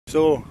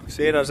So,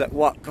 Sarah's at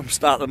work, I'm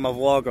starting my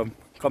vlog, I'm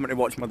coming to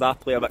watch my dad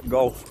play a bit of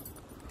golf.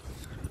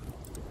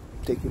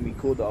 Taking me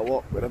Koda a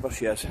walk, wherever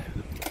she is.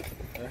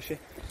 Where is she?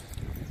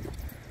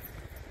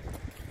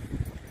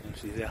 There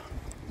she's there.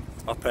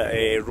 Up at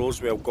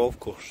Rosewell golf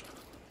course.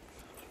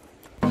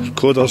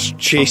 Koda's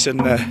chasing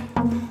the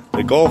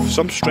golf,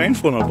 some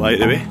strength on her by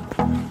the way.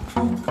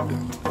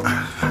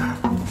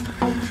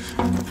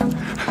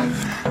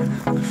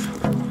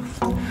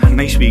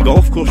 Nice wee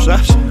golf course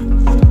this.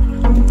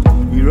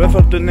 Wee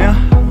river down there.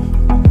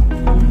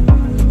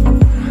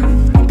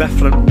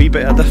 Wee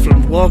bit of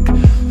different vlog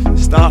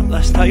start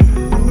this time.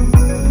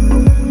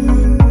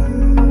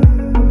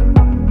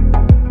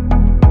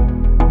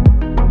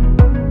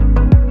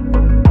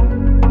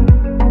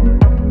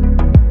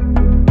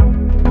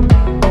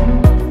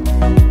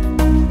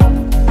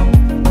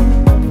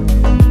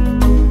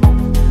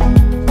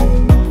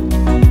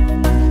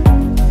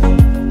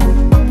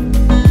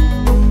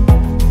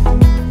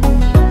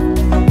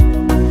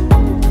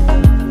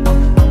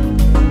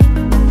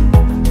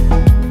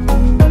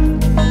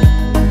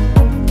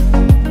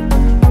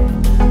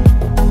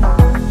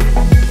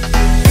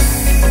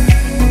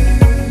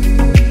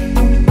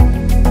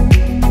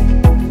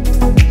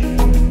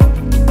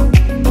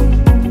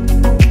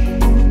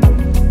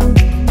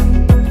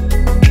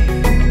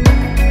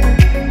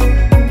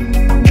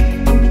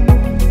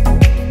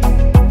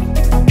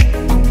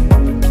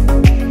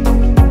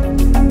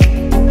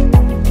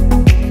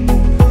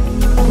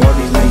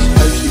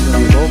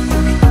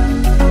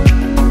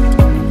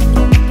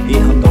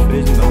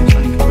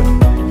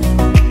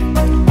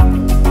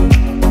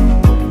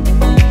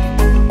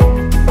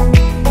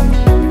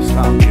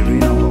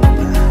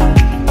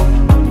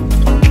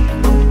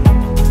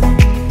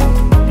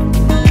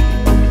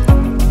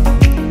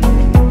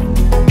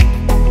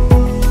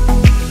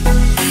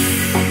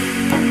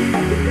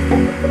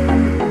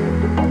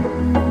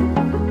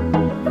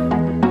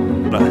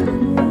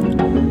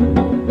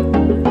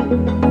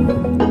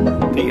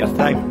 Take your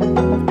time.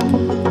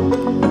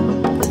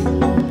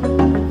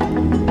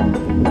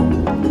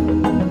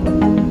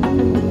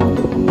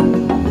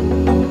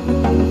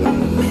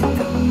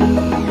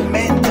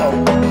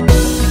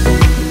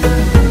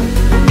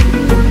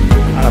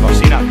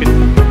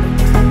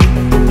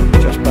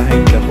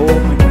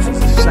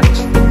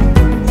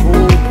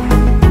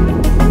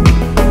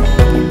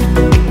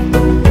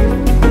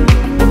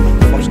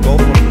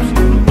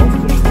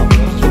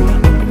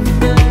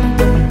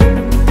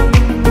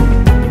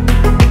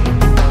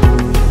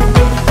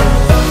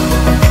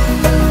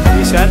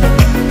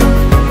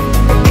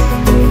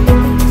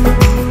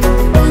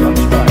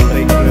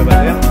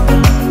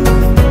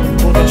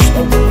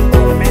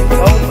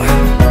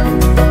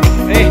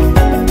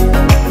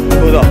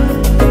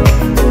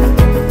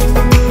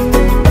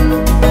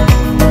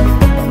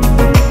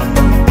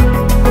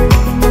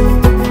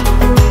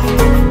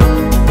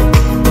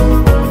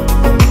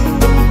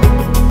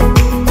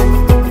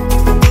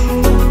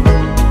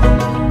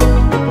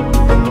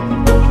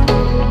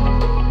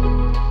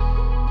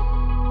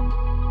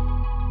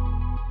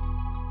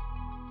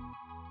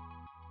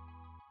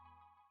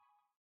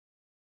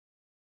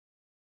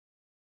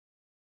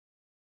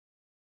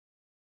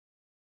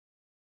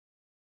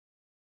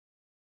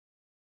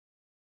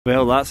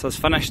 Well, that's us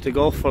finished the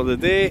golf for the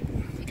day.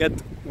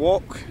 Good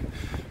walk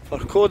for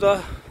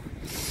Koda.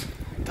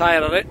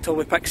 Tire her out till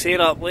we pick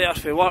Sarah up later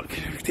for work.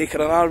 Take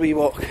her on our wee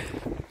walk.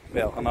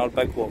 Well, on our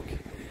big walk.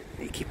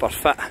 To keep her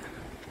fit.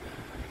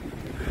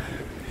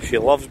 She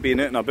loves being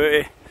out and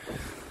about.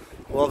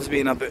 Loves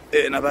being out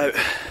and about.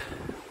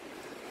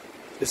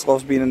 Just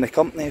loves being in the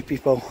company of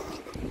people.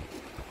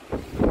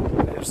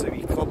 There's the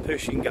wee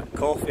clubhouse, you can get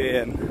coffee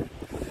and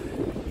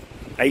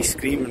ice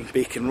cream and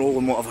bacon roll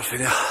and whatever for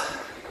there.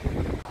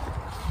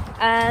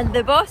 And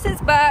the boss is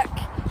back,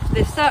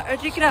 the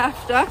Saturday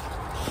grafter.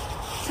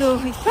 So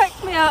he's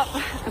picked me up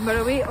and we're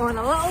away on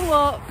a little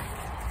walk.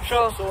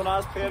 Shop zone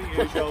as per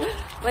usual.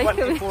 Like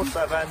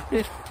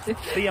 24/7,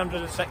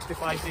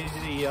 365 days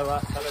of the year,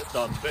 that's how it's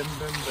done. Boom,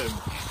 boom, boom.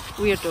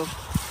 Weirdo.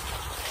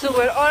 So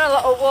we're on a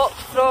little walk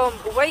from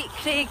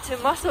Whitecraig to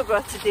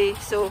Musselburgh today,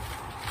 so you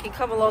can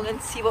come along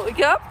and see what we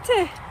get up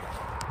to.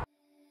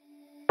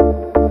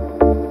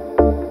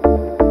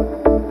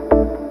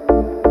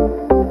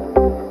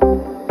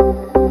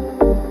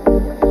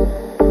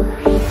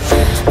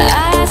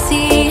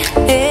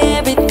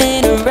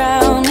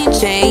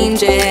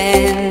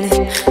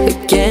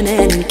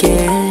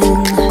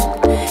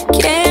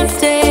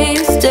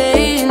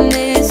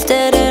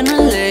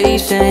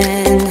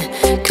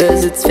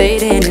 It's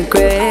fading to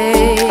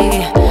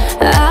grey.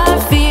 I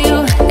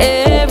feel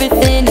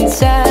everything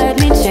inside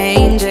me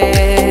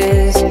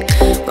changes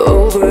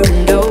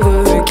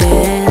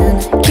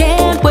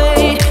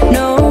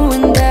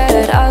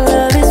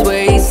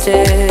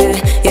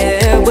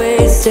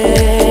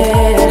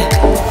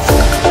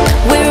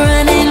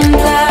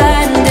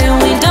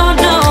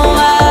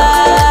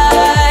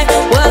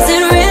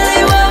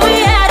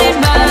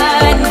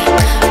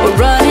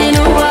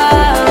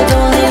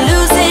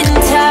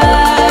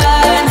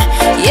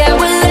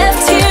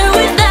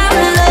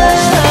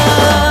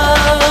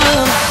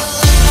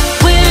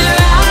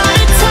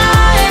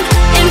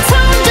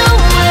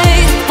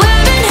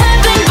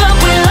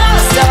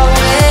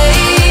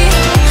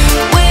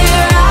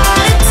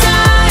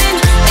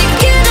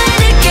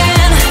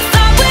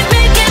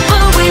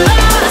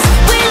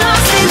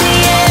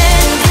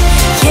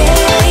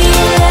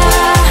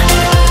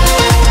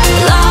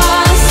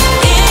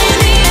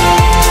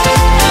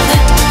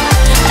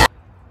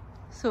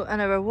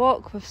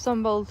walk. We've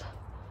stumbled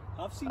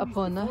I've seen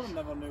upon these this.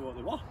 before and never knew what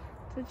they were.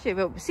 Did you?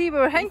 Well, see, we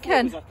were thinking.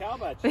 It was a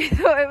cabbage. We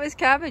thought it was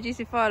cabbage, you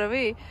see, far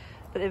away.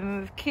 But then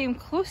when we came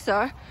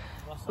closer,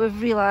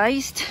 we've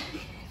realised,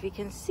 if you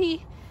can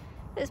see,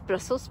 it's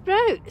Brussels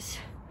sprouts.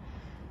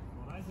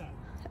 What is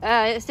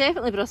it? It's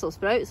definitely Brussels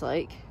sprouts,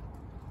 like.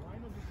 Why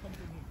not just come to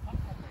me and pack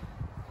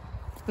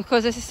them?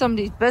 Because this is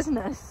somebody's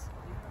business.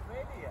 Are you not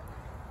ready yet?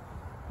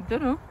 I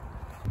don't know.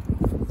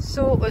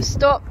 So we've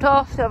stopped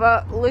off to have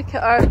a look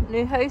at our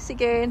new house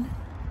again.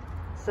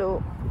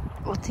 So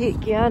we'll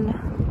take you in.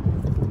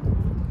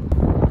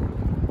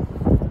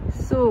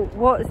 So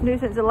what's new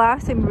since the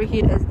last time we were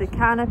here is the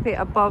canopy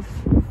above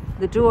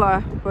the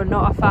door. We're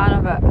not a fan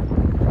of it.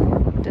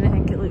 Don't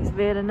think it looks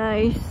very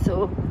nice,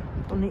 so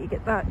we'll need to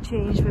get that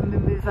changed when we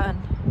move in.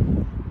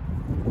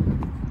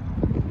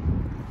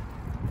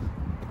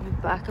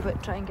 Move back a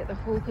bit, try and get the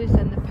whole house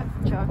in the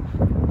picture.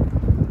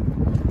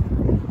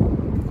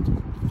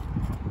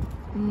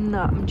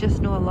 No, I'm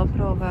just not a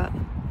lover of it.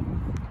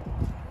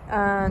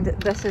 And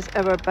this is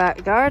our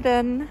back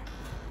garden.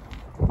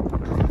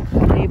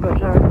 The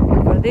neighbours are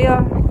over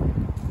there.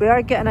 We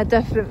are getting a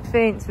different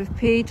fence. We've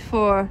paid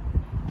for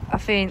a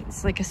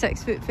fence, like a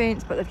 6-foot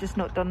fence, but they've just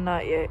not done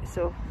that yet.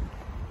 So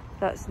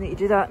that's need to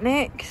do that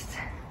next.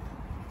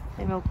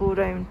 Then we'll go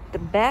around the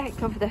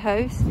back of the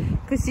house.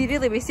 Because see,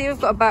 really, we say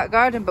we've got a back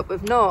garden, but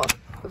we've not.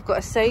 We've got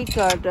a side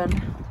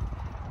garden.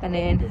 And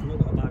then... We've not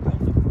got a back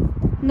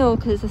garden? No,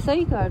 because it's a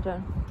side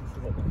garden.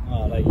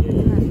 Oh, right,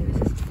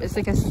 yeah. It's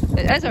like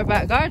it is our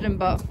back garden,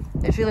 but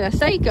it's really a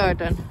side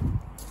garden.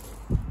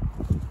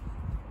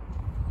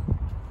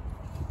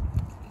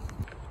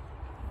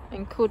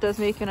 And Koda's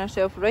making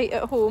herself right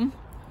at home,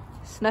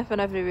 sniffing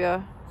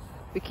everywhere.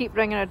 We keep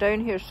bringing her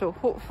down here, so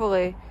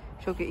hopefully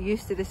she'll get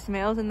used to the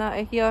smells and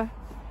that here,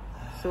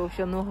 so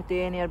she'll know how to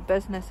do any of her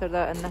business or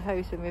that in the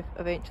house when we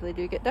eventually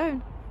do get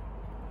down.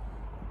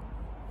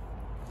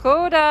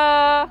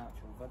 Koda!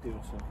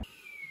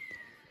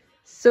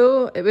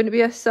 So it wouldn't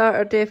be a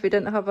Saturday if we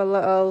didn't have a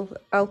little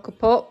alco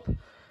pop.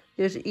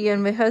 There's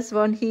Ian with his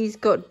one. He's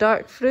got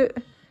dark fruit.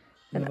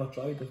 Never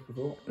tried this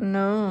before.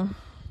 No.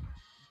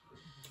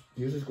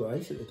 Yours has got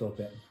ice at the top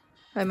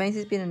end. Mine's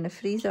has been in the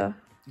freezer.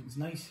 It's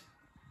nice.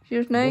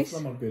 Yours nice.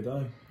 Both of them are good,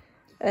 aye.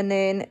 And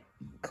then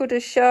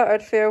Koda's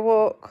shattered for a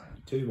walk.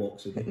 2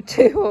 walks a day.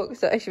 2 walks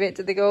that she went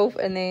to the golf,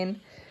 and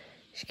then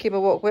she came a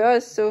walk with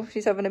us, so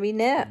she's having a wee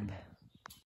nap.